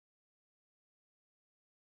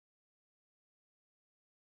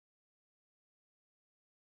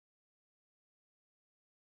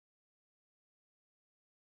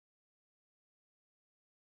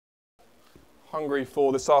hungry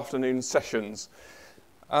for this afternoon's sessions.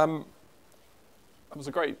 It was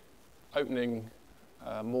a great opening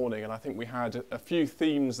morning, and I think we had a few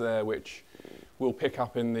themes there which we'll pick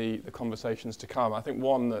up in the conversations to come. I think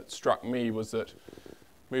one that struck me was that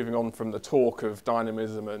moving on from the talk of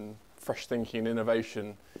dynamism and fresh thinking and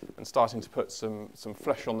innovation and starting to put some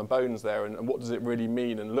flesh on the bones there, and what does it really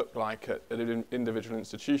mean and look like at individual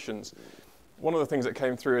institutions. One of the things that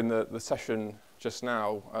came through in the session just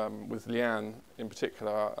now with Leanne in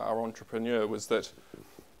particular, our entrepreneur, was that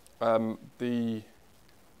the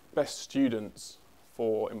best students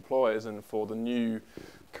for employers and for the new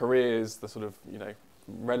careers, the sort of,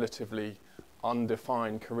 relatively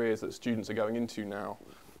undefined careers that students are going into now,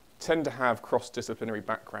 tend to have cross-disciplinary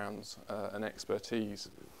backgrounds and expertise.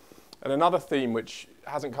 And another theme which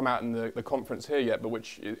hasn't come out in the conference here yet, but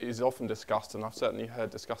which is often discussed, and I've certainly heard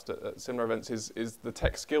discussed at similar events, is the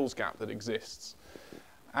tech skills gap that exists.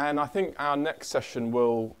 And I think our next session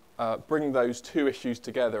will bring those two issues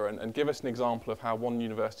together and give us an example of how one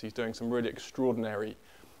university is doing some really extraordinary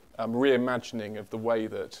reimagining of the way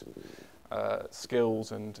that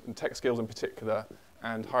skills and tech skills in particular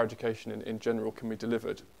and higher education in general can be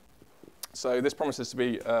delivered. So this promises to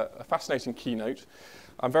be a fascinating keynote.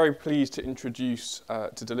 I'm very pleased to introduce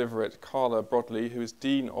to deliver it Carla Brodley, who is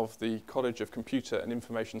Dean of the College of Computer and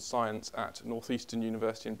Information Science at Northeastern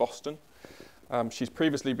University in Boston. She's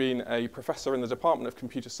previously been a professor in the Department of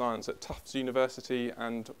Computer Science at Tufts University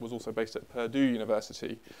and was also based at Purdue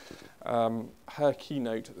University. Her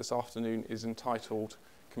keynote this afternoon is entitled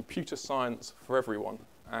Computer Science for Everyone,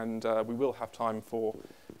 and we will have time for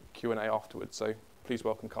Q&A afterwards, so please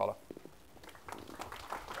welcome Carla.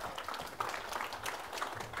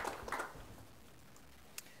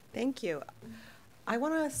 Thank you. I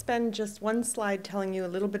want to spend just one slide telling you a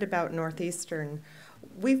little bit about Northeastern.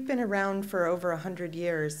 We've been around for over 100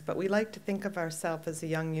 years, but we like to think of ourselves as a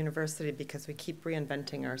young university because we keep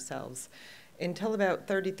reinventing ourselves. Until about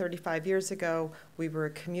 35 years ago, we were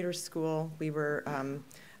a commuter school. We were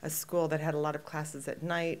a school that had a lot of classes at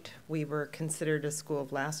night. We were considered a school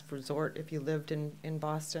of last resort if you lived in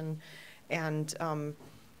Boston. And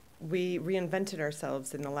we reinvented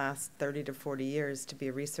ourselves in the last 30 to 40 years to be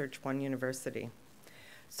a Research One university.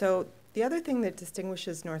 So the other thing that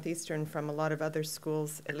distinguishes Northeastern from a lot of other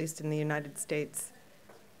schools, at least in the United States,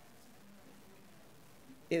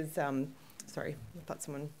 is, sorry, I thought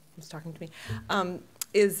someone was talking to me,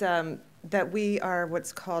 is that we are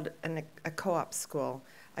what's called a co-op school.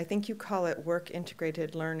 I think you call it work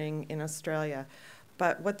integrated learning in Australia.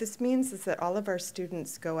 But what this means is that all of our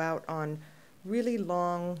students go out on really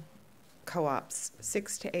long co-ops,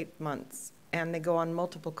 6 to 8 months, and they go on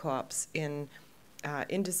multiple co-ops in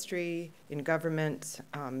industry, in government,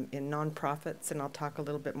 in nonprofits, and I'll talk a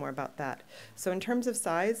little bit more about that. So in terms of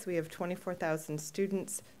size, we have 24,000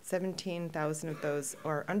 students, 17,000 of those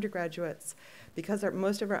are undergraduates. Because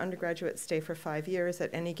most of our undergraduates stay for 5 years,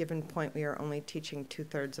 at any given point we are only teaching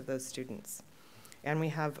 2/3 of those students. And we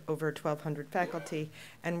have over 1,200 faculty,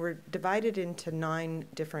 and we're divided into 9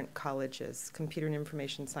 different colleges. Computer and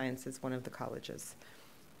Information Science is one of the colleges.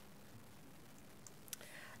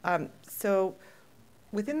 So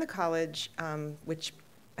within the college, which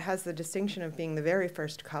has the distinction of being the very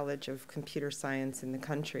first college of computer science in the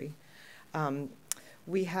country,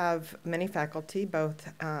 we have many faculty,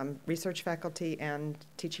 both research faculty and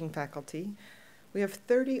teaching faculty. We have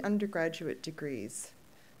 30 undergraduate degrees.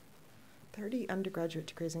 30 undergraduate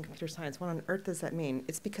degrees in computer science. What on earth does that mean?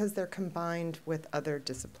 It's because they're combined with other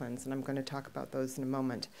disciplines, and I'm going to talk about those in a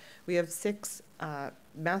moment. We have 6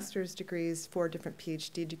 master's degrees, 4 different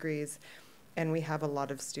PhD degrees, and we have a lot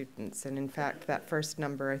of students. And in fact, that first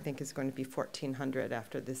number, I think, is going to be 1,400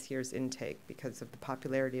 after this year's intake because of the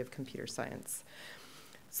popularity of computer science.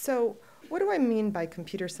 So what do I mean by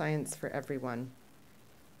computer science for everyone?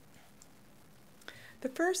 The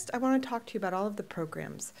first, I want to talk to you about all of the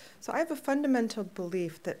programs. So I have a fundamental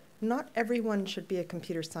belief that not everyone should be a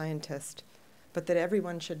computer scientist, but that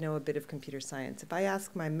everyone should know a bit of computer science. If I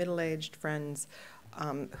ask my middle-aged friends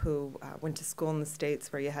who went to school in the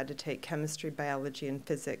States where you had to take chemistry, biology, and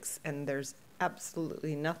physics, and there's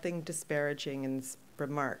absolutely nothing disparaging in this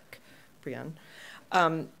remark, Brian,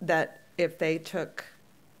 that if they took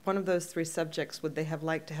one of those 3 subjects, would they have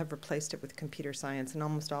liked to have replaced it with computer science? And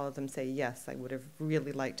almost all of them say, yes, I would have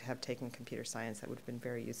really liked to have taken computer science. That would have been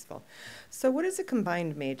very useful. So what is a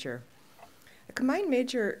combined major? A combined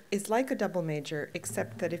major is like a double major,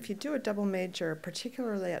 except that if you do a double major,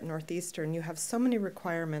 particularly at Northeastern, you have so many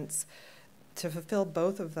requirements to fulfill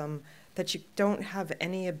both of them, that you don't have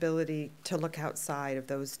any ability to look outside of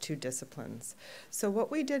those two disciplines. So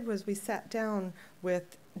what we did was we sat down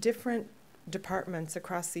with different departments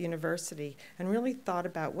across the university and really thought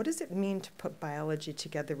about, what does it mean to put biology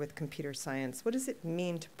together with computer science? What does it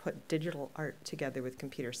mean to put digital art together with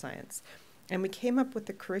computer science? And we came up with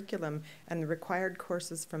the curriculum and the required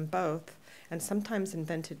courses from both, and sometimes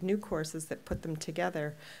invented new courses that put them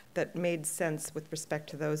together that made sense with respect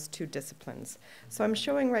to those two disciplines. So I'm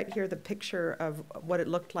showing right here the picture of what it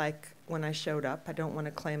looked like when I showed up. I don't want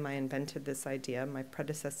to claim I invented this idea. My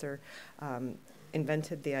predecessor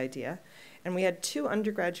invented the idea. And we had 2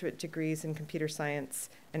 undergraduate degrees in computer science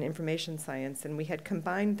and information science, and we had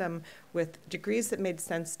combined them with degrees that made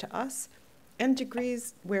sense to us and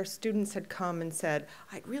degrees where students had come and said,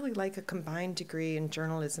 I'd really like a combined degree in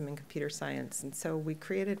journalism and computer science. And so we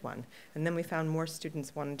created one. And then we found more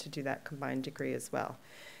students wanted to do that combined degree as well.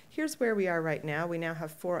 Here's where we are right now. We now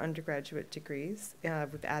have 4 undergraduate degrees.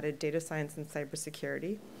 We've added data science and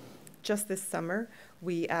cybersecurity. Just this summer,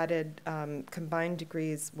 we added combined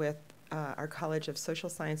degrees with our College of Social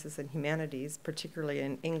Sciences and Humanities, particularly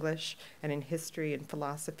in English and in history and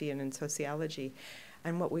philosophy and in sociology.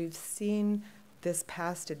 And what we've seen this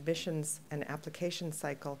past admissions and application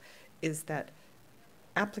cycle is that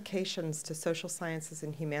applications to social sciences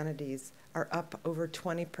and humanities are up over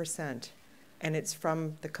 20%, and it's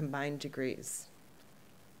from the combined degrees.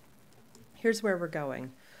 Here's where we're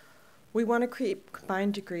going. We want to create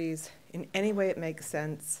combined degrees in any way it makes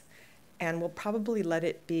sense, and we'll probably let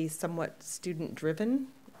it be somewhat student-driven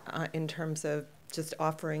in terms of just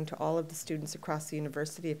offering to all of the students across the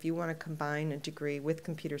university, if you want to combine a degree with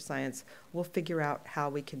computer science, we'll figure out how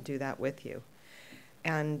we can do that with you.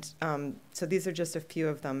 And so these are just a few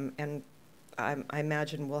of them, and I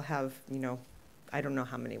imagine we'll have, I don't know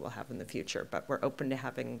how many we'll have in the future, but we're open to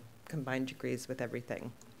having combined degrees with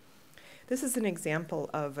everything. This is an example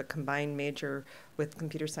of a combined major with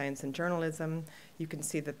computer science and journalism. You can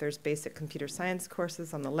see that there's basic computer science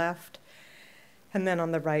courses on the left, and then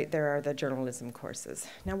on the right, there are the journalism courses.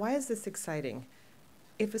 Now, why is this exciting?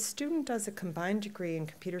 If a student does a combined degree in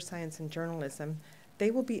computer science and journalism,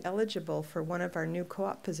 they will be eligible for one of our new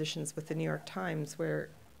co-op positions with the New York Times, where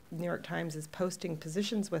New York Times is posting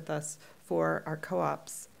positions with us for our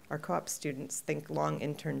co-ops students, think long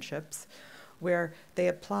internships, where they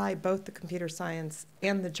apply both the computer science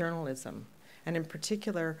and the journalism. And in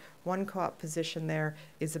particular, one co-op position there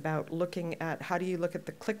is about looking at how do you look at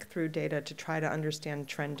the click-through data to try to understand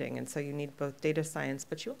trending. And so you need both data science,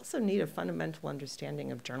 but you also need a fundamental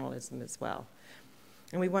understanding of journalism as well.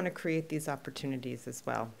 And we want to create these opportunities as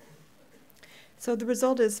well. So the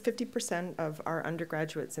result is 50% of our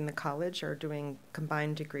undergraduates in the college are doing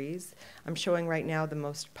combined degrees. I'm showing right now the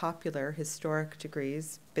most popular historic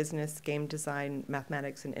degrees, business, game design,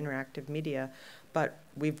 mathematics, and interactive media, but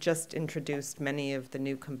we've just introduced many of the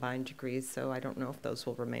new combined degrees, so I don't know if those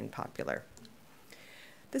will remain popular.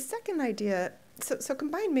 The second idea, so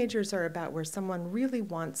combined majors are about where someone really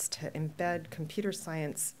wants to embed computer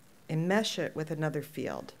science, enmesh it with another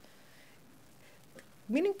field.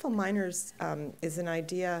 Meaningful minors is an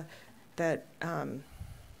idea that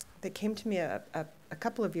that came to me a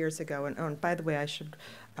couple of years ago, and by the way, I should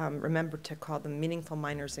remember to call them meaningful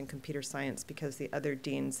minors in computer science, because the other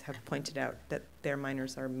deans have pointed out that their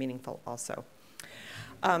minors are meaningful also.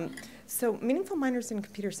 So meaningful minors in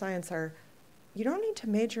computer science are, you don't need to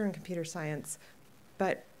major in computer science,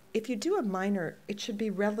 but if you do a minor, it should be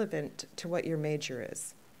relevant to what your major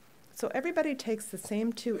is. So everybody takes the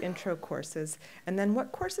same 2 intro courses, and then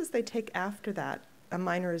what courses they take after that, a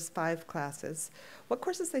minor is 5 classes, what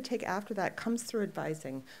courses they take after that comes through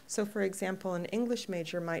advising. So for example, an English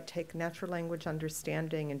major might take natural language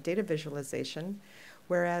understanding and data visualization,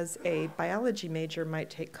 whereas a biology major might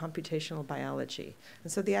take computational biology.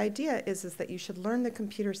 And so the idea is that you should learn the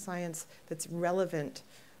computer science that's relevant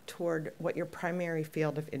toward what your primary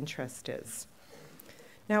field of interest is.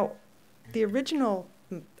 Now, the original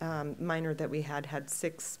minor that we had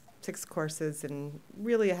 6 courses, and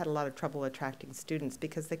really I had a lot of trouble attracting students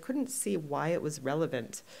because they couldn't see why it was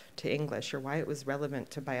relevant to English or why it was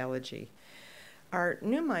relevant to biology. Our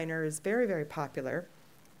new minor is very, very popular,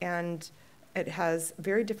 and it has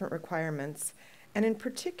very different requirements. And in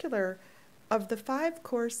particular, of the 5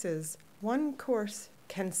 courses, 1 course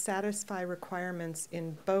can satisfy requirements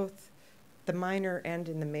in both the minor and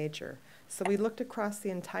in the major. So we looked across the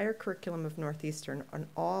entire curriculum of Northeastern on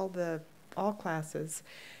all classes,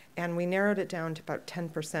 and we narrowed it down to about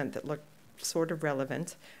 10% that looked sort of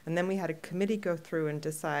relevant. And then we had a committee go through and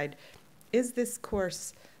decide, is this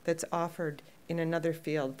course that's offered in another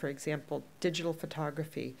field, for example, digital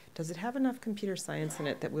photography, does it have enough computer science in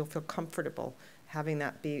it that we'll feel comfortable having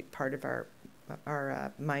that be part of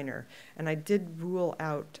our minor? And I did rule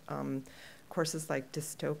out courses like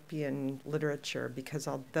dystopian literature, because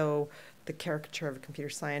although the caricature of a computer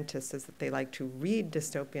scientist is that they like to read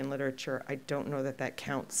dystopian literature, I don't know that that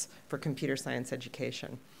counts for computer science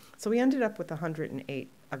education. So we ended up with 108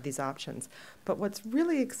 of these options. But what's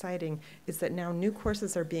really exciting is that now new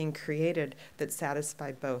courses are being created that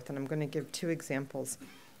satisfy both, and I'm going to give two examples.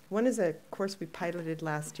 One is a course we piloted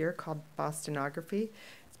last year called Bostonography.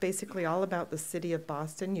 It's basically all about the city of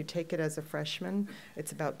Boston. You take it as a freshman.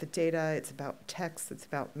 It's about the data, it's about text, it's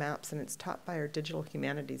about maps, and it's taught by our digital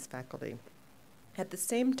humanities faculty. At the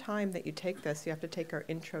same time that you take this, you have to take our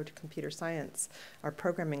Intro to Computer Science, our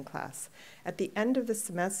programming class. At the end of the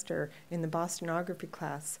semester in the Bostonography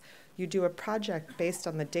class, you do a project based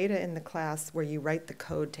on the data in the class where you write the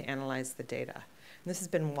code to analyze the data. And this has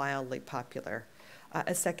been wildly popular.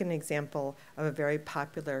 A second example of a very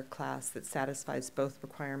popular class that satisfies both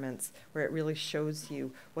requirements, where it really shows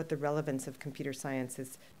you what the relevance of computer science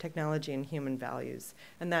is, technology and human values.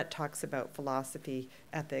 And that talks about philosophy,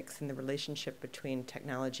 ethics, and the relationship between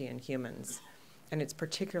technology and humans. And it's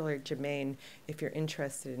particularly germane if you're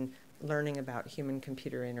interested in learning about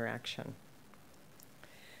human-computer interaction.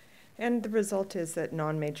 And the result is that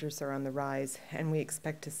non-majors are on the rise, and we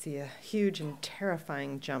expect to see a huge and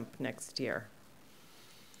terrifying jump next year.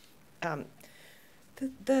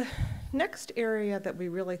 The next area that we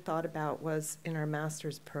really thought about was in our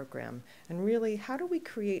master's program, and really, how do we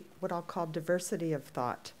create what I'll call diversity of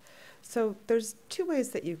thought? So there's two ways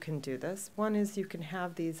that you can do this. One is you can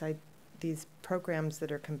have these programs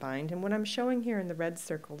that are combined, and what I'm showing here in the red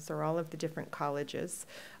circles are all of the different colleges.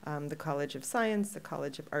 The College of Science, the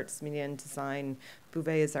College of Arts, Media, and Design.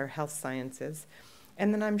 Bouvet is our health sciences.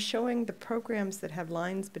 And then I'm showing the programs that have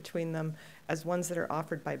lines between them as ones that are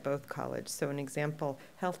offered by both colleges. So an example,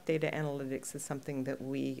 health data analytics is something that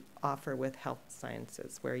we offer with health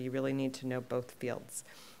sciences, where you really need to know both fields.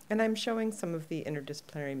 And I'm showing some of the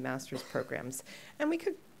interdisciplinary master's programs. And we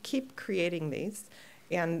could keep creating these,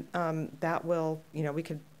 and that will, we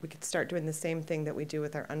could start doing the same thing that we do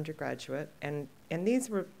with our undergraduate. And these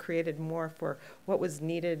were created more for what was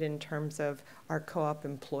needed in terms of our co-op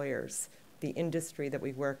employers, the industry that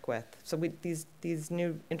we work with. So these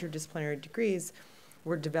new interdisciplinary degrees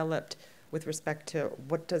were developed with respect to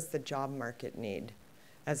what does the job market need,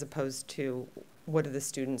 as opposed to what do the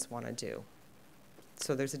students want to do.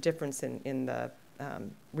 So there's a difference in the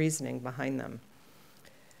reasoning behind them.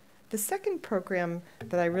 The second program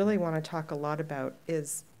that I really want to talk a lot about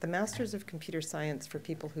is the Masters of Computer Science for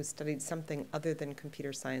people who studied something other than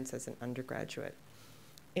computer science as an undergraduate.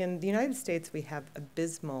 In the United States, we have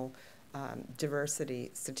abysmal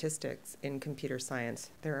diversity statistics in computer science.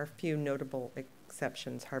 There are a few notable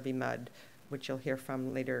exceptions. Harvey Mudd, which you'll hear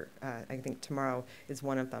from later, I think tomorrow, is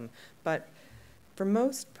one of them. But for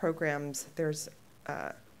most programs, there's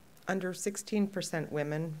under 16%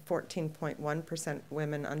 women, 14.1%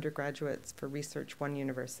 women undergraduates for Research One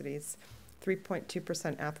universities,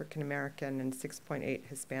 3.2% African American, and 6.8%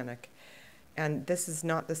 Hispanic. And this is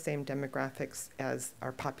not the same demographics as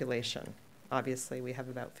our population. Obviously, we have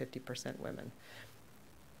about 50% women.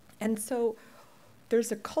 And so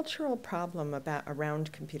there's a cultural problem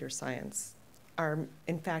around computer science.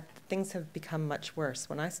 In fact, things have become much worse.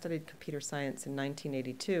 When I studied computer science in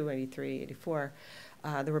 1982, 83, 84,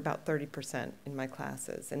 there were about 30% in my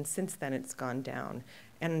classes. And since then, it's gone down.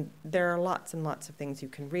 And there are lots and lots of things you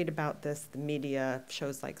can read about this. The media,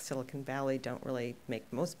 shows like Silicon Valley don't really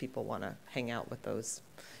make most people want to hang out with those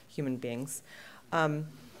human beings.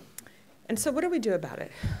 And so what do we do about it?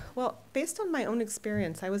 Well, based on my own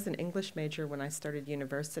experience, I was an English major when I started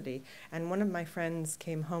university, and one of my friends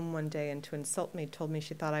came home one day and to insult me told me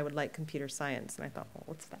she thought I would like computer science, and I thought, well,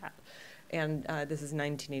 what's that? And this is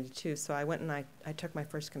 1982, so I went and I took my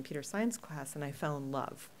first computer science class, and I fell in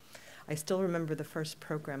love. I still remember the first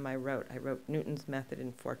program I wrote. I wrote Newton's method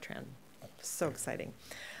in Fortran. So exciting.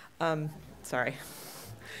 Sorry.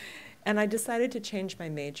 And I decided to change my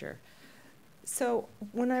major. So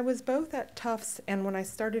when I was both at Tufts and when I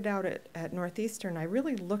started out at Northeastern, I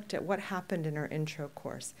really looked at what happened in our intro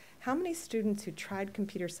course. How many students who tried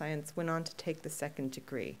computer science went on to take the second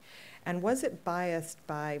degree? And was it biased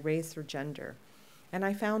by race or gender? And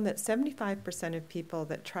I found that 75% of people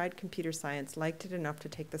that tried computer science liked it enough to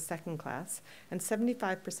take the second class, and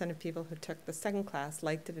 75% of people who took the second class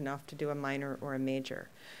liked it enough to do a minor or a major.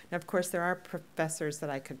 Now, of course, there are professors that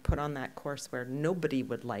I could put on that course where nobody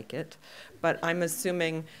would like it, but I'm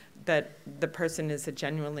assuming that the person is a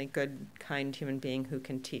genuinely good, kind human being who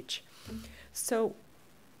can teach. So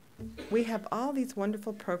we have all these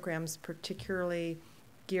wonderful programs, particularly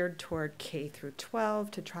geared toward K through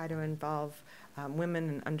 12 to try to involve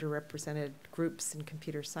women and underrepresented groups in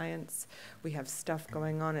computer science. We have stuff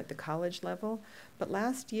going on at the college level. But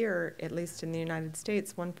last year, at least in the United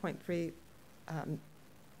States, 1.3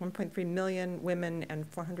 million women and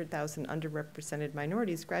 400,000 underrepresented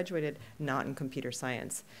minorities graduated not in computer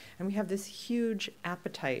science. And we have this huge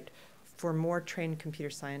appetite for more trained computer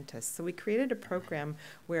scientists. So we created a program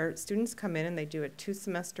where students come in and they do a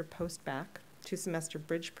 2-semester post-bac, 2-semester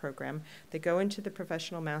bridge program. They go into the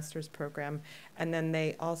professional master's program, and then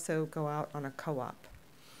they also go out on a co-op.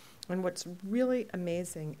 And what's really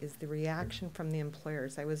amazing is the reaction from the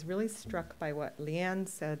employers. I was really struck by what Leanne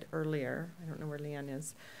said earlier. I don't know where Leanne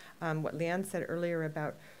is. What Leanne said earlier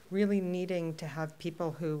about really needing to have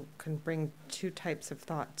people who can bring two types of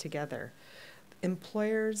thought together.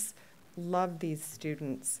 Employers love these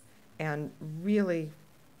students and really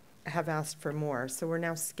have asked for more. So we're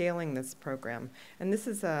now scaling this program. And this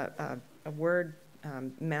is a word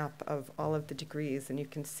map of all of the degrees. And you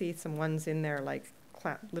can see some ones in there like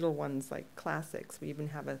little ones like classics. We even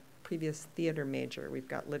have a previous theater major. We've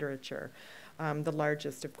got literature. The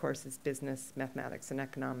largest, of course, is business, mathematics, and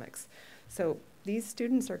economics. So these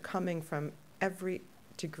students are coming from every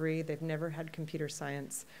degree. They've never had computer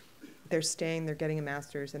science. They're staying, they're getting a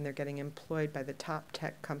master's, and they're getting employed by the top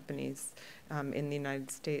tech companies in the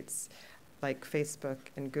United States, like Facebook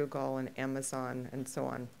and Google and Amazon and so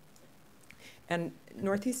on. And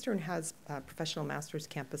Northeastern has professional master's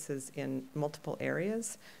campuses in multiple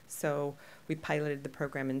areas. So we piloted the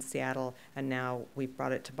program in Seattle, and now we've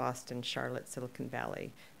brought it to Boston, Charlotte, Silicon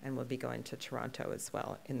Valley, and we'll be going to Toronto as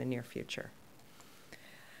well in the near future.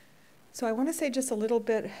 So I want to say just a little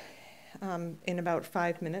bit in about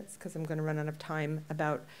 5 minutes, because I'm going to run out of time,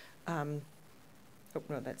 about, oh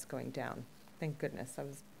no, that's going down. Thank goodness. I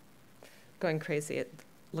was going crazy. It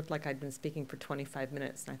looked like I'd been speaking for 25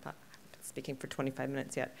 minutes, and I thought, speaking for 25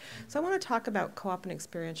 minutes yet. So I want to talk about co-op and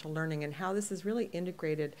experiential learning and how this is really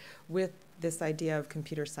integrated with this idea of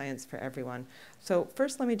computer science for everyone. So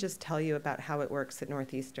first, let me just tell you about how it works at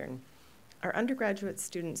Northeastern. Our undergraduate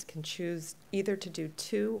students can choose either to do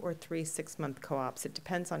 2 or 3 6-month co-ops. It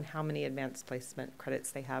depends on how many advanced placement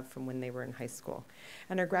credits they have from when they were in high school.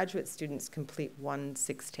 And our graduate students complete 1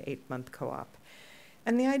 6 to 8-month co-op.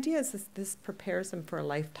 And the idea is this prepares them for a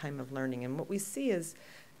lifetime of learning. And what we see is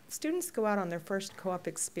students go out on their first co-op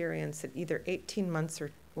experience at either 18 months or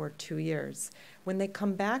 2 years. When they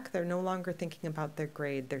come back, they're no longer thinking about their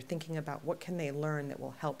grade. They're thinking about what can they learn that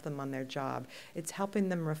will help them on their job. It's helping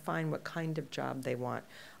them refine what kind of job they want.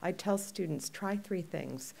 I tell students, try 3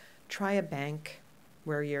 things. Try a bank,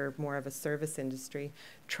 where you're more of a service industry.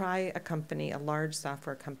 Try a company, a large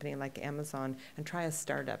software company like Amazon, and try a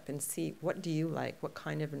startup and see, what do you like? What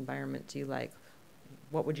kind of environment do you like?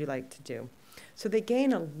 What would you like to do? So they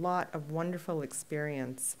gain a lot of wonderful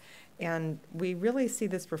experience, and we really see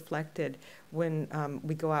this reflected when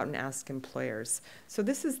we go out and ask employers. So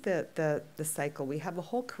this is the cycle. We have a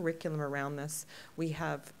whole curriculum around this. We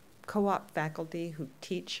have co-op faculty who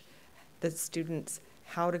teach the students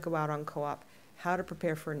how to go out on co-op, how to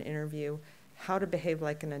prepare for an interview, how to behave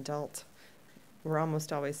like an adult. We're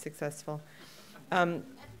almost always successful. So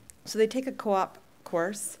they take a co-op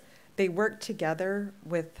course. They work together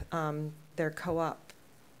with their co-op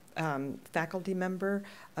faculty member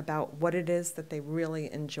about what it is that they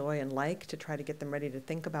really enjoy and like to try to get them ready to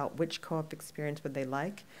think about which co-op experience would they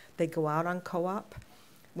like. They go out on co-op.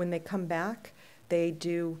 When they come back, they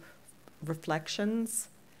do reflections.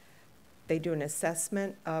 They do an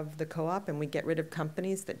assessment of the co-op, and we get rid of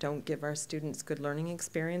companies that don't give our students good learning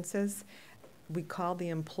experiences. We call the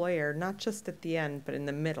employer, not just at the end, but in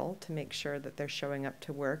the middle, to make sure that they're showing up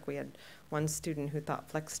to work. We had one student who thought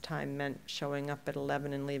flex time meant showing up at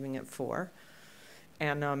 11 and leaving at 4.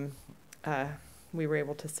 And we were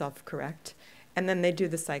able to self-correct. And then they do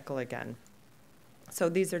the cycle again. So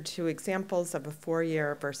these are 2 examples of a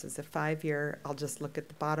 4-year versus a 5-year. I'll just look at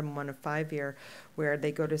the bottom one, a 5-year, where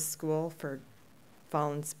they go to school for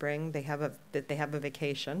fall and spring. They have a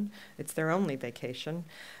vacation. It's their only vacation.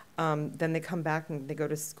 Then they come back and they go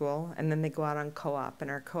to school, and then they go out on co-op. And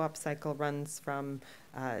our co-op cycle runs from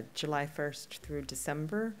July 1st through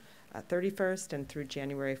December 31st and through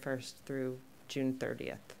January 1st through June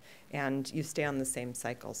 30th. And you stay on the same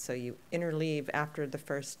cycle. So you interleave after the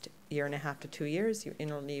first 1.5 to 2 years, you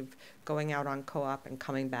interleave going out on co-op and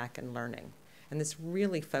coming back and learning. And this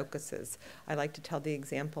really focuses. I like to tell the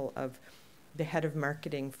example of the head of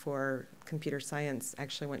marketing for computer science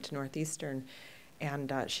actually went to Northeastern,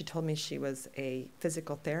 and she told me she was a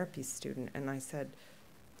physical therapy student. And I said,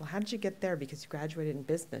 well, how did you get there? Because you graduated in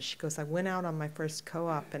business. She goes, I went out on my first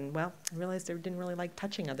co-op and, well, I realized I didn't really like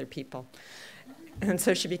touching other people. And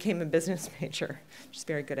so she became a business major. She's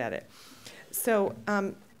very good at it. So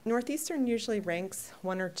Northeastern usually ranks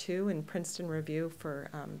 1 or 2 in Princeton Review for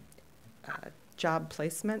job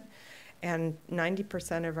placement. And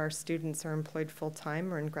 90% of our students are employed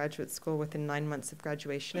full-time or in graduate school within 9 months of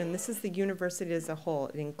graduation. And this is the university as a whole.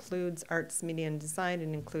 It includes arts, media, and design.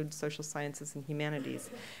 It includes social sciences and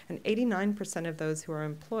humanities. And 89% of those who are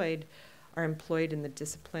employed in the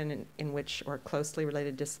discipline in which, or closely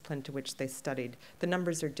related discipline to which they studied. The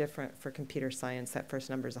numbers are different for computer science. That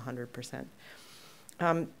first number is 100%.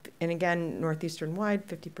 And again, Northeastern-wide,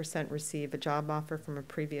 50% receive a job offer from a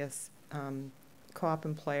previous co-op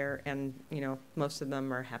employer, and most of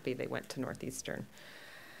them are happy they went to Northeastern.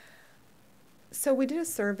 So we did a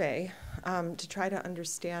survey to try to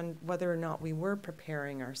understand whether or not we were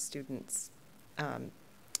preparing our students, I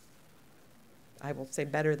will say,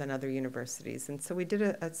 better than other universities. And so we did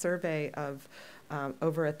a survey of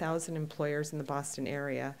over 1,000 employers in the Boston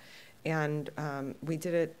area, and we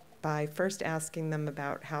did it by first asking them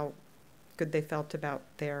about how good they felt about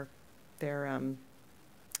their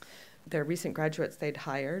recent graduates they'd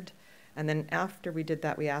hired. And then after we did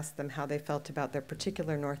that, we asked them how they felt about their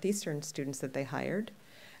particular Northeastern students that they hired.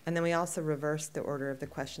 And then we also reversed the order of the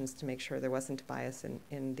questions to make sure there wasn't bias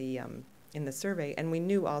in the survey. And we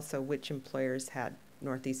knew also which employers had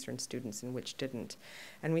Northeastern students and which didn't.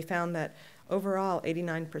 And we found that overall,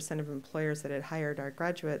 89% of employers that had hired our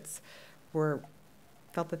graduates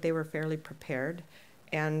felt that they were fairly prepared,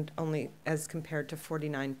 and only as compared to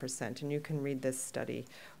 49%. And you can read this study.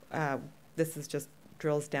 This is just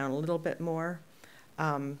drills down a little bit more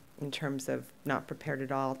in terms of not prepared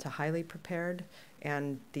at all to highly prepared,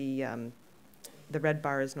 and the red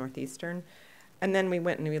bar is Northeastern. And then we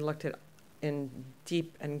went and we looked at in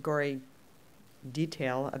deep and gory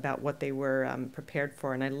detail about what they were prepared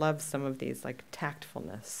for, and I love some of these, like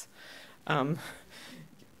tactfulness,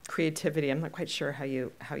 creativity. I'm not quite sure how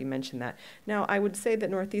you mention that. Now, I would say that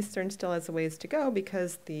Northeastern still has a ways to go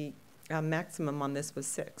because the maximum on this was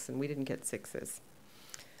 6, and we didn't get 6s.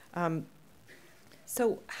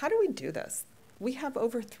 So how do we do this? We have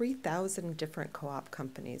over 3,000 different co-op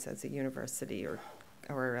companies as a university, or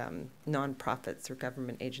nonprofits or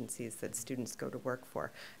government agencies that students go to work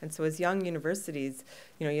for. And so as young universities,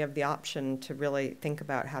 you have the option to really think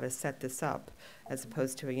about how to set this up, as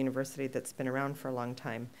opposed to a university that's been around for a long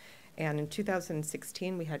time. And in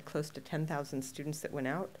 2016, we had close to 10,000 students that went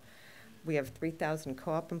out. We have 3,000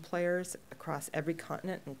 co-op employers across every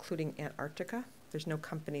continent, including Antarctica. There's no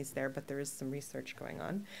companies there, but there is some research going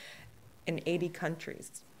on, in 80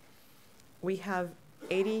 countries. We have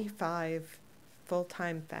 85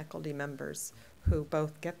 full-time faculty members who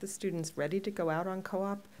both get the students ready to go out on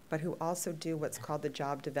co-op, but who also do what's called the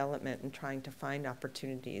job development and trying to find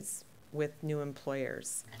opportunities with new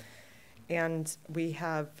employers. And we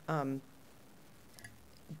have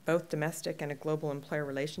both domestic and a global employer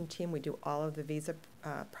relation team. We do all of the visa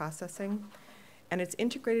processing, and it's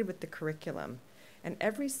integrated with the curriculum. And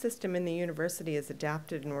every system in the university is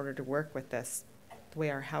adapted in order to work with this. The way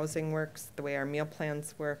our housing works, the way our meal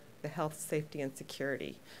plans work, the health, safety, and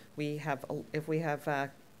security. If we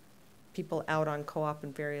have people out on co-op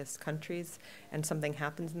in various countries and something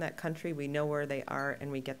happens in that country, we know where they are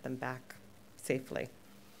and we get them back safely.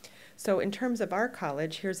 So in terms of our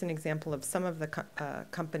college, here's an example of some of the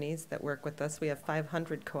companies that work with us. We have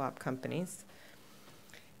 500 co-op companies.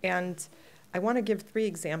 And I want to give 3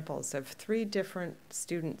 examples of 3 different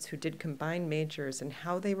students who did combined majors and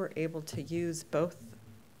how they were able to use both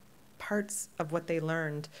parts of what they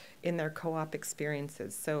learned in their co-op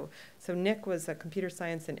experiences. So Nick was a computer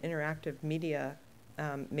science and interactive media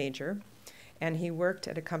major, and he worked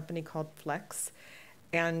at a company called Flex.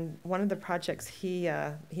 And one of the projects he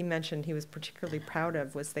mentioned he was particularly proud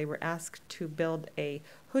of was they were asked to build a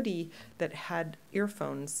hoodie that had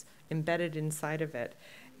earphones embedded inside of it.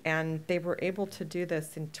 And they were able to do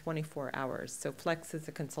this in 24 hours. So Flex is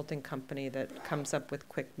a consulting company that comes up with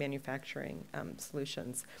quick manufacturing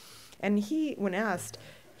solutions. And when asked,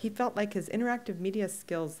 he felt like his interactive media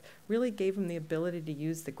skills really gave him the ability to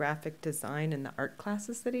use the graphic design and the art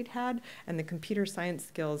classes that he'd had, and the computer science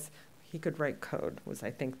skills, he could write code, was, I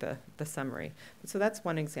think, the summary. So that's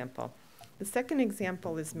one example. The second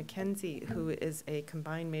example is Mackenzie, who is a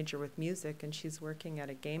combined major with music, and she's working at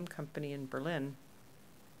a game company in Berlin.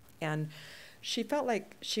 And she felt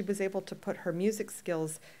like she was able to put her music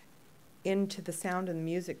skills into the sound and the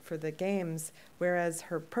music for the games, whereas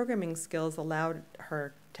her programming skills allowed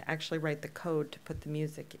her to actually write the code to put the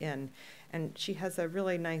music in. And she has a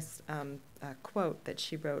really nice quote that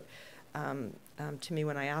she wrote to me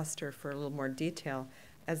when I asked her for a little more detail.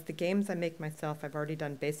 As the games I make myself, I've already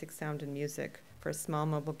done basic sound and music for a small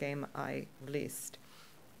mobile game I released,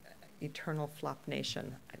 Eternal Flop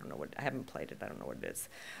Nation. I haven't played it, I don't know what it is.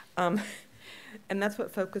 And that's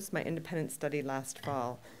what focused my independent study last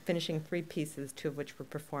fall, finishing 3 pieces, 2 of which were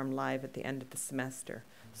performed live at the end of the semester.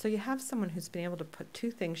 So you have someone who's been able to put 2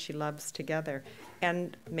 things she loves together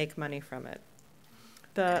and make money from it.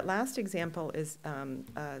 The last example is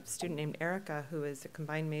a student named Erica, who is a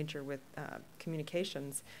combined major with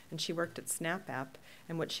communications, and she worked at Snap App,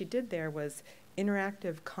 and what she did there was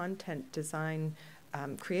interactive content design,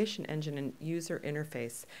 creation engine and user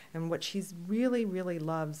interface. And what she's really, really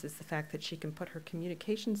loves is the fact that she can put her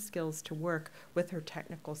communication skills to work with her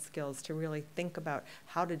technical skills to really think about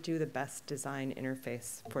how to do the best design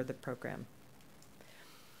interface for the program.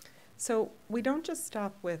 So we don't just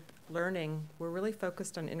stop with learning, we're really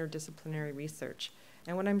focused on interdisciplinary research.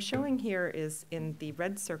 And what I'm showing here is in the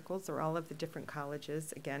red circles are all of the different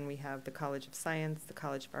colleges. Again, we have the College of Science, the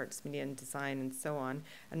College of Arts, Media and Design, and so on.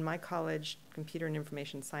 And my college, Computer and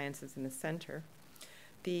Information Science, is in the center.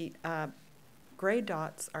 The gray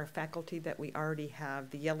dots are faculty that we already have.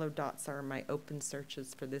 The yellow dots are my open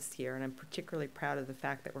searches for this year, and I'm particularly proud of the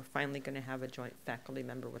fact that we're finally going to have a joint faculty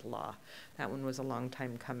member with law. That one was a long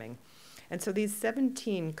time coming. And so these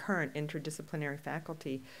 17 current interdisciplinary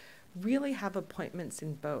faculty really have appointments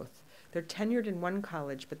in both. They're tenured in one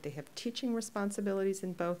college, but they have teaching responsibilities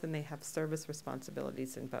in both, and they have service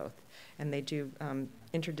responsibilities in both. And they do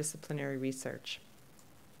interdisciplinary research.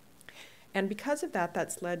 And because of that,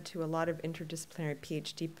 that's led to a lot of interdisciplinary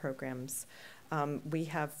PhD programs. We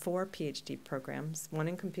have 4 PhD programs, 1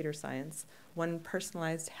 in computer science, 1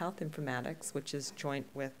 personalized health informatics, which is joint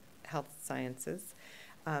with health sciences.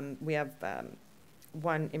 We have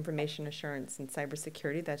 1 information assurance and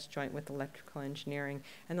cybersecurity, that's joint with electrical engineering.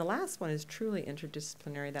 And the last one is truly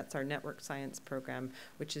interdisciplinary, that's our network science program,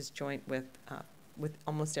 which is joint with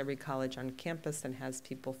almost every college on campus and has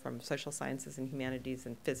people from social sciences and humanities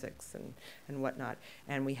and physics and whatnot.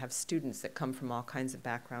 And we have students that come from all kinds of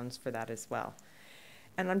backgrounds for that as well.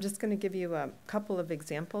 And I'm just going to give you a couple of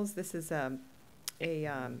examples. This is a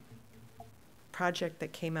project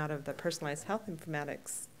that came out of the personalized health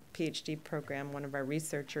informatics PhD program. One of our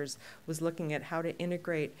researchers was looking at how to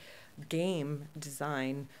integrate game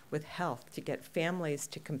design with health to get families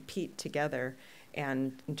to compete together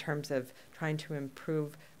and in terms of trying to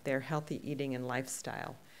improve their healthy eating and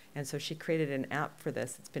lifestyle. And so she created an app for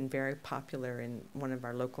this. It's been very popular in one of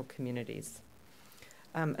our local communities.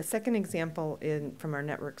 A second example from our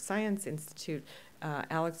Network Science Institute,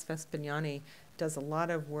 Alex Vespignani does a lot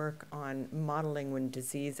of work on modeling when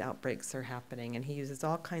disease outbreaks are happening, and he uses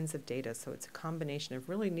all kinds of data. So it's a combination of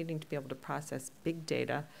really needing to be able to process big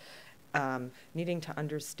data, needing to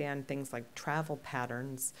understand things like travel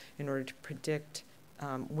patterns in order to predict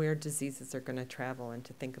where diseases are going to travel and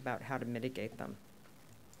to think about how to mitigate them.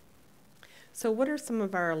 So what are some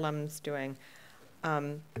of our alums doing?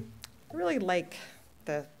 I really like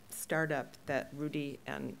the startup that Rudy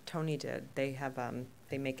and Tony did. They have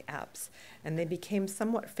they make apps, and they became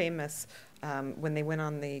somewhat famous when they went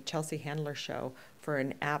on the Chelsea Handler show for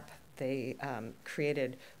an app they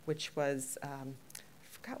created, which was I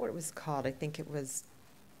forgot what it was called. I think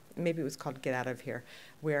maybe it was called Get Out of Here,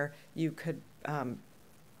 where you could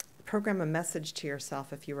program a message to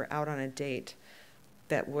yourself if you were out on a date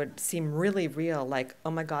that would seem really real, like,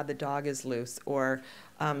 oh my God, the dog is loose, or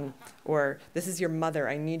this is your mother,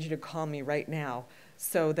 I need you to call me right now,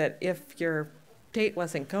 so that if your date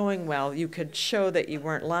wasn't going well, you could show that you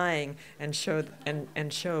weren't lying and show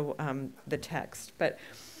the text. But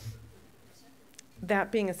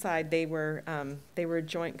that being aside, they were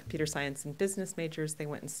joint computer science and business majors. They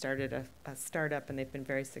went and started a startup, and they've been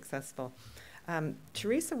very successful.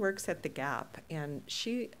 Teresa works at The Gap, and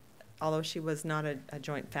although she was not a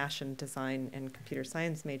joint fashion design and computer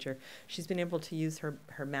science major, she's been able to use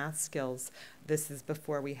her math skills. This is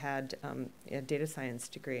before we had a data science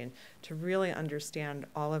degree, and to really understand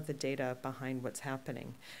all of the data behind what's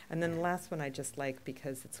happening. And then the last one I just like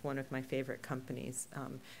because it's one of my favorite companies,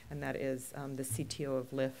 and that is the CTO of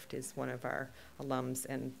Lyft is one of our alums,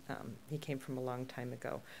 and he came from a long time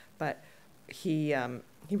ago. But he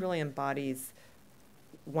really embodies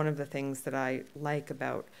one of the things that I like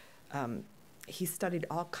about he studied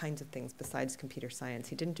all kinds of things besides computer science.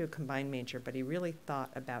 He didn't do a combined major, but he really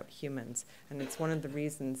thought about humans. And it's one of the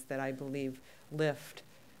reasons that I believe Lyft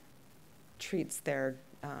treats their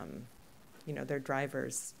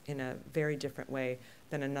drivers in a very different way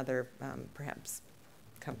than another, perhaps,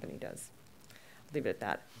 company does. I'll leave it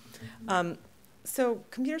at that. So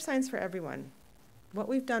computer science for everyone. What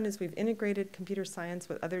we've done is we've integrated computer science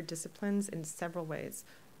with other disciplines in several ways,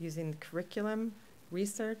 using the curriculum,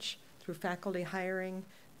 research, through faculty hiring,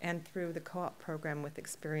 and through the co-op program with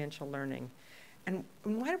experiential learning. And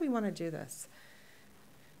why do we want to do this?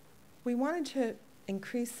 We wanted to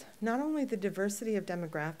increase not only the diversity of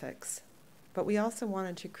demographics, but we also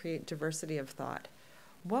wanted to create diversity of thought.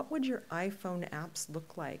 What would your iPhone apps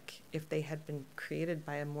look like if they had been created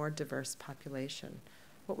by a more diverse population?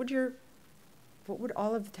 What would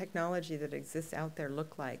all of the technology that exists out there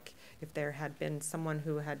look like if there had been someone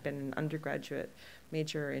who had been an undergraduate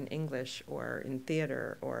major in English or in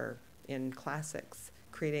theater or in classics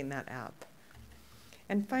creating that app?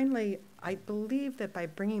 And finally, I believe that by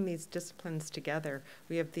bringing these disciplines together,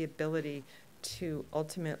 we have the ability to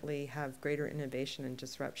ultimately have greater innovation and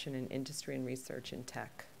disruption in industry and research in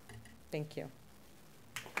tech. Thank you.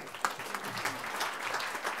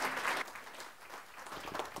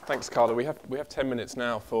 Thanks, Carla. We have 10 minutes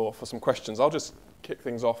now for some questions. I'll just kick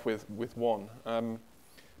things off with one.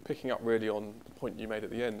 Picking up really on the point you made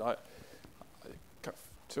at the end.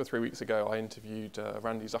 2 or 3 weeks ago, I interviewed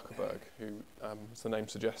Randy Zuckerberg, who, as the name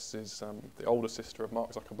suggests, is the older sister of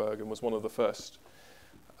Mark Zuckerberg and was one of the first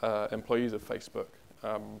employees of Facebook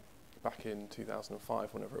back in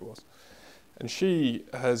 2005, whenever it was. And she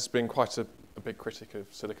has been quite a big critic of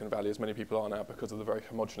Silicon Valley, as many people are now, because of the very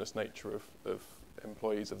homogenous nature of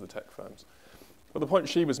employees of the tech firms. But the point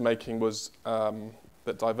she was making was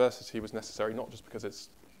that diversity was necessary, not just because it's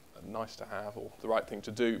nice to have or the right thing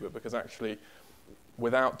to do, but because actually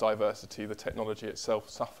without diversity, the technology itself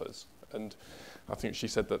suffers. And I think she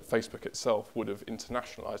said that Facebook itself would have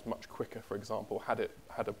internationalized much quicker, for example, had it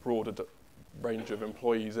had a broader range of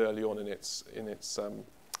employees early on in its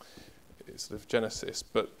sort of genesis.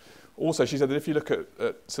 But also she said that if you look at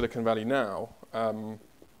Silicon Valley now,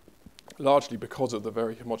 largely because of the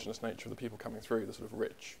very homogenous nature of the people coming through, the sort of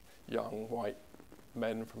rich, young, white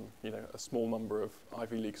men from a small number of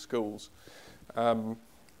Ivy League schools,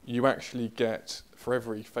 you actually get, for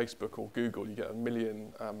every Facebook or Google, you get 1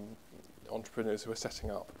 million entrepreneurs who are setting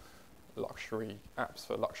up luxury apps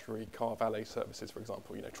for luxury car valet services, for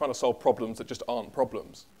example, trying to solve problems that just aren't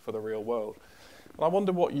problems for the real world. And I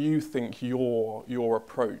wonder what you think your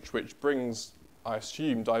approach, which brings, I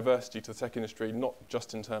assume, diversity to the tech industry, not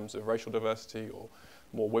just in terms of racial diversity or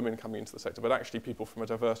more women coming into the sector, but actually people from a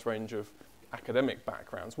diverse range of academic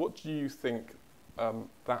backgrounds. What do you think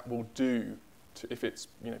that will do if it's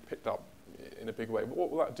picked up in a big way? What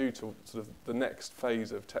will that do to sort of the next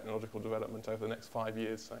phase of technological development over the next 5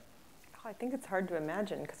 years, say? Oh, I think it's hard to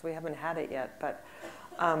imagine because we haven't had it yet, but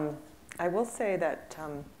I will say that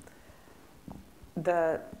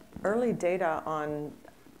the early data on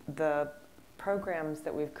the programs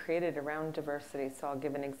that we've created around diversity, so I'll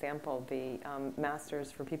give an example, the Masters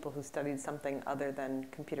for people who studied something other than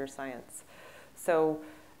computer science. So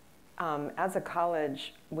as a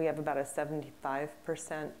college, we have about a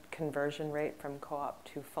 75% conversion rate from co-op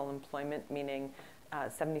to full employment, meaning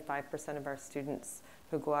 75% of our students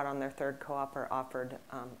who go out on their third co-op are offered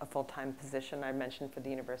a full-time position. I mentioned for the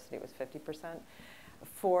university it was 50%.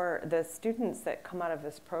 For the students that come out of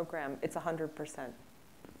this program, it's 100%.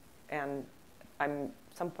 And at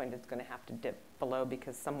some point it's going to have to dip below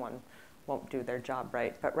because someone won't do their job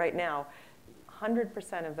right. But right now,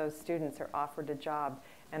 100% of those students are offered a job,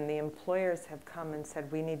 and the employers have come and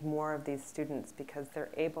said, we need more of these students because they're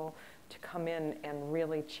able to come in and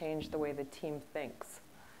really change the way the team thinks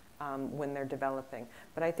when they're developing.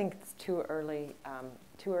 But I think it's too early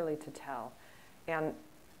to tell. And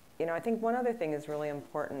I think one other thing is really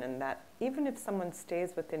important in that even if someone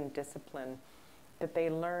stays within discipline, that they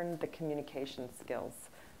learn the communication skills.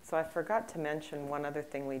 So I forgot to mention one other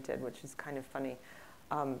thing we did, which is kind of funny.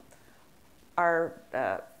 One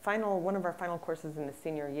of our final courses in the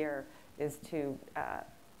senior year is to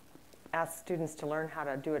ask students to learn how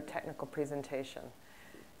to do a technical presentation.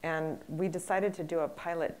 And we decided to do a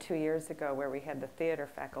pilot 2 years ago where we had the theater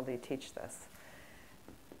faculty teach this.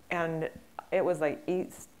 And it was like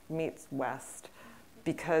East meets West,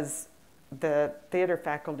 because the theater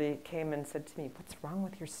faculty came and said to me, what's wrong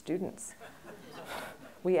with your students?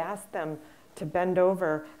 We asked them to bend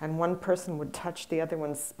over and one person would touch the other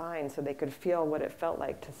one's spine so they could feel what it felt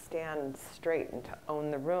like to stand straight and to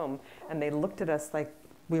own the room. And they looked at us like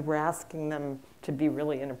we were asking them to be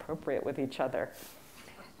really inappropriate with each other.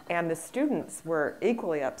 And the students were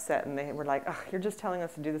equally upset, and they were like, oh, you're just telling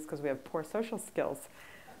us to do this because we have poor social skills.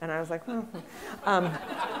 And I was like, well,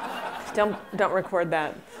 don't record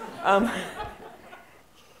that.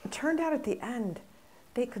 It turned out at the end,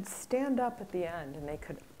 they could stand up at the end and they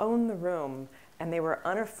could own the room and they were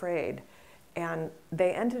unafraid. And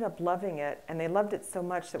they ended up loving it, and they loved it so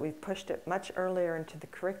much that we've pushed it much earlier into the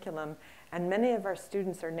curriculum, and many of our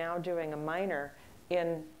students are now doing a minor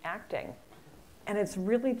in acting. And it's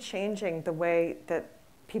really changing the way that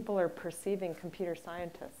people are perceiving computer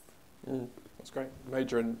scientists. That's great.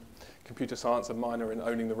 Major in computer science and minor in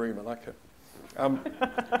owning the room. I like it.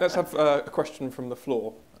 Let's have a question from the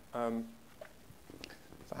floor. There's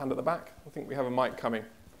a hand at the back. I think we have a mic coming.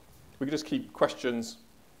 We could just keep questions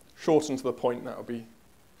short and to the point. That would be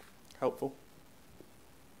helpful.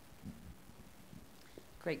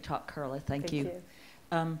 Great talk, Carla. Thank you.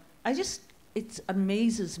 It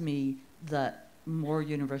amazes me that more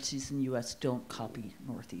universities in the US don't copy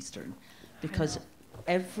Northeastern, because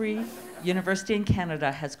every university in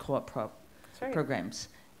Canada has co-op programs,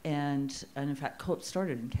 and in fact co-op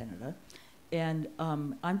started in Canada. And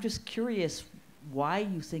I'm just curious why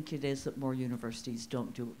you think it is that more universities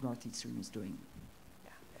don't do what Northeastern is doing.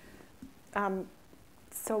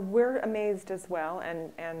 So we're amazed as well,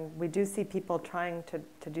 and we do see people trying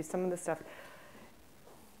to do some of the stuff.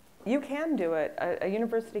 You can do it, a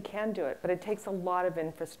university can do it, but it takes a lot of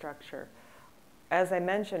infrastructure. As I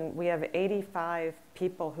mentioned, we have 85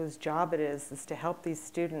 people whose job it is to help these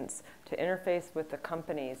students to interface with the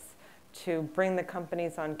companies, to bring the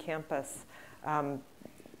companies on campus, to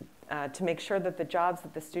make sure that the jobs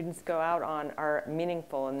that the students go out on are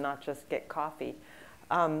meaningful and not just get coffee.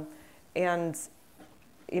 And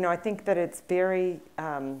I think that it's very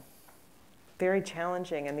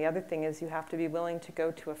challenging. And the other thing is you have to be willing to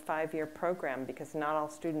go to a 5-year program, because not all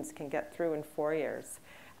students can get through in 4 years.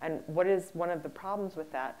 And what is one of the problems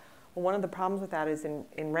with that? Well, one of the problems with that is in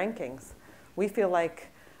rankings. We feel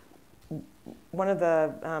like one of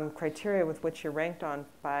the criteria with which you're ranked on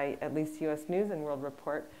by at least US News and World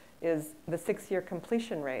Report is the 6-year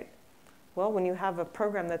completion rate. Well, when you have a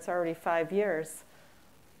program that's already 5 years,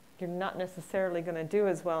 you're not necessarily going to do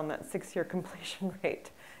as well in that 6-year completion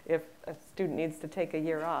rate if a student needs to take a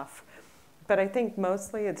year off. But I think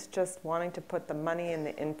mostly it's just wanting to put the money and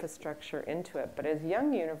the infrastructure into it. But as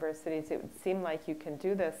young universities, it would seem like you can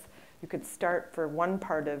do this. You could start for one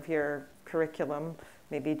part of your curriculum,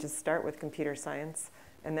 maybe just start with computer science,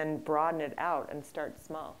 and then broaden it out and start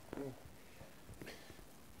small.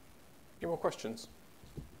 Any more questions?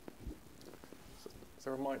 Is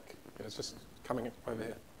there a mic? Yeah, it's just coming over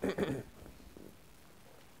here.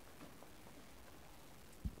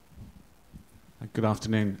 Good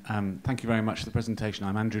afternoon. Thank you very much for the presentation.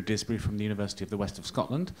 I'm Andrew Disbury from the University of the West of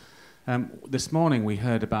Scotland. This morning we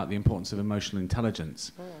heard about the importance of emotional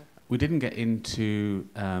intelligence. We didn't get into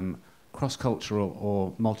cross-cultural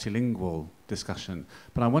or multilingual discussion,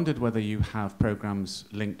 but I wondered whether you have programs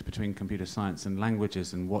linked between computer science and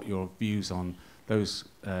languages, and what your views on those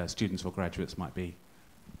students or graduates might be.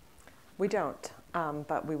 We don't,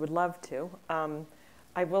 but we would love to.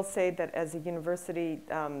 I will say that as a university,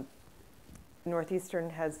 Northeastern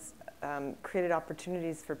has created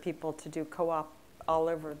opportunities for people to do co-op all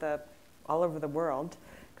over the world.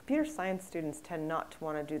 Computer science students tend not to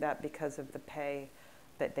want to do that because of the pay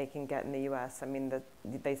that they can get in the US. I mean,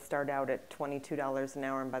 they start out at $22 an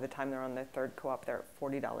hour, and by the time they're on their third co-op, they're at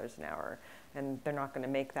 $40 an hour. And they're not going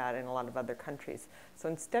to make that in a lot of other countries. So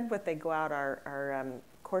instead, what they go out are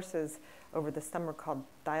courses over the summer called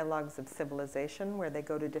Dialogues of Civilization, where they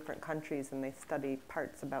go to different countries and they study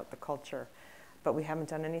parts about the culture. But we haven't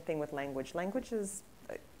done anything with language. Language is,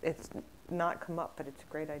 it's not come up, but it's a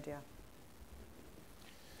great idea.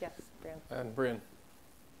 Yes, Brian. And Brian.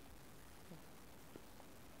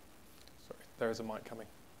 Sorry, there is a mic coming.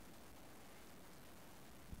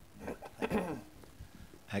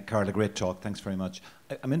 Carla, great talk. Thanks very much.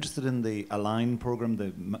 I'm interested in the Align program,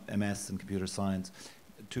 the MS in computer science.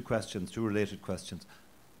 Two related questions.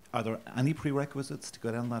 Are there any prerequisites to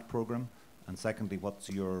go down that program? And secondly, what's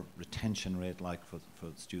your retention rate like for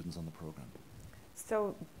students on the program?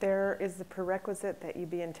 So there is the prerequisite that you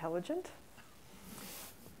be intelligent.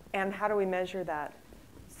 And how do we measure that?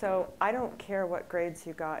 So I don't care what grades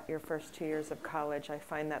you got your first 2 years of college. I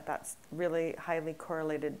find that that's really highly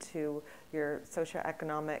correlated to your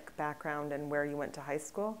socioeconomic background and where you went to high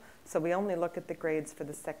school. So we only look at the grades for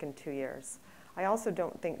the second 2 years. I also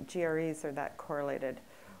don't think GREs are that correlated.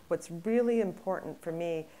 What's really important for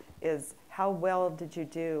me is how well did you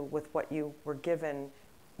do with what you were given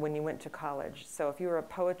when you went to college. So if you were a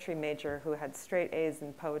poetry major who had straight A's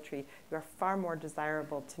in poetry, you are far more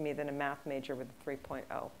desirable to me than a math major with a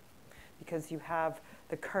 3.0, because you have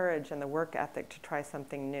the courage and the work ethic to try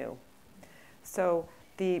something new. So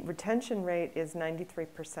the retention rate is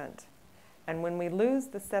 93%. And when we lose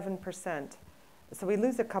the 7%, So we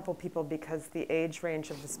lose a couple people because the age range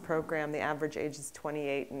of this program, the average age is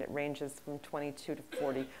 28 and it ranges from 22 to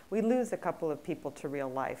 40. We lose a couple of people to real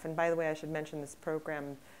life. And by the way, I should mention this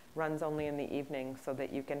program runs only in the evening so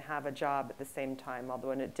that you can have a job at the same time,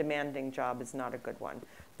 although a demanding job is not a good one.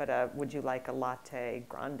 But would you like a latte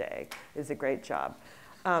grande is a great job.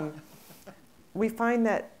 We find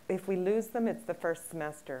that if we lose them, it's the first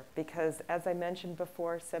semester because, as I mentioned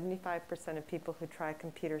before, 75% of people who try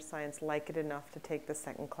computer science like it enough to take the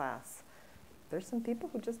second class. There's some people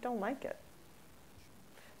who just don't like it.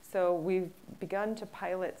 So we've begun to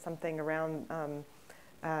pilot something around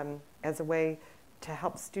as a way to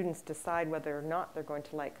help students decide whether or not they're going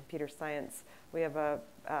to like computer science. We have a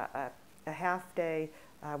half-day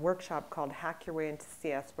workshop called Hack Your Way into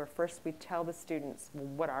CS, where first we tell the students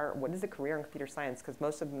what is a career in computer science, because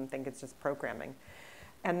most of them think it's just programming.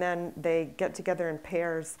 And then they get together in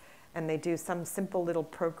pairs and they do some simple little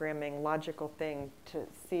programming logical thing to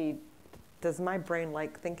see, does my brain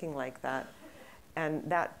like thinking like that? And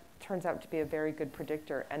that turns out to be a very good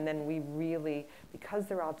predictor. And then we really, because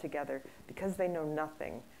they're all together, because they know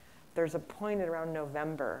nothing, there's a point at around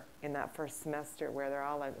November in that first semester where they're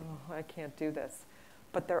all like, oh, I can't do this.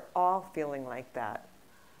 But they're all feeling like that.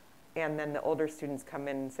 And then the older students come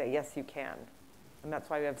in and say, yes, you can. And that's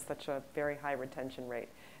why we have such a very high retention rate.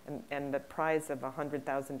 And the prize of a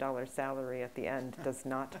 $100,000 salary at the end does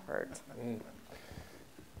not hurt.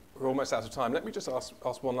 We're almost out of time. Let me just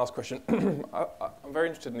ask one last question. I'm very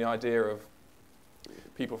interested in the idea of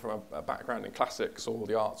people from a background in classics or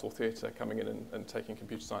the arts or theatre coming in and taking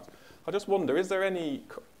computer science. I just wonder, is there any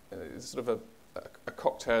sort of a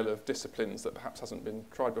cocktail of disciplines that perhaps hasn't been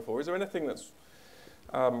tried before? Is there anything that's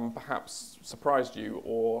perhaps surprised you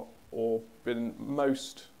or been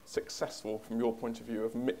most successful from your point of view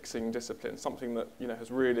of mixing disciplines? Something that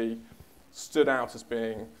has really stood out as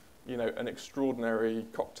being an extraordinary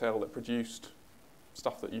cocktail that produced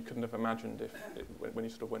stuff that you couldn't have imagined when you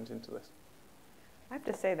sort of went into this? I have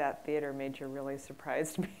to say that theater major really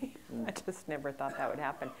surprised me. I just never thought that would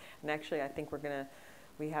happen. And actually, I think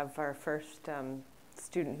we have our first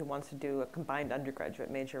student who wants to do a combined undergraduate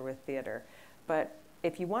major with theater. But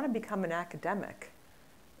if you want to become an academic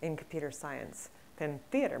in computer science, then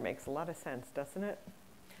theater makes a lot of sense, doesn't it?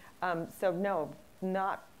 So no,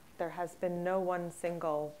 there has been no one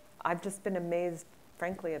single. I've just been amazed,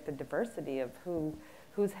 frankly, at the diversity of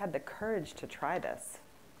who's had the courage to try this.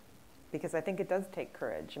 Because I think it does take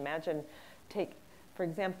courage. Imagine, for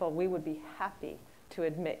example, we would be happy to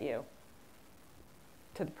admit you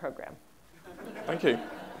to the program. Thank you.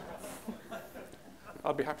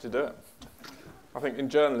 I'd be happy to do it. I think in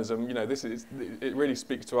journalism, it really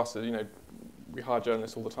speaks to us. We hire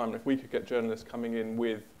journalists all the time, and if we could get journalists coming in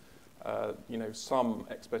with, some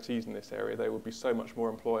expertise in this area, they would be so much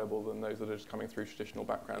more employable than those that are just coming through traditional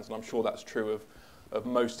backgrounds. And I'm sure that's true of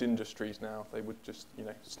most industries now. They would just,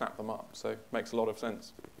 snap them up. So it makes a lot of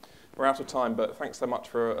sense. We're out of time, but thanks so much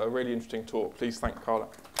for a really interesting talk. Please thank Carla.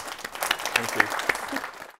 Thank you.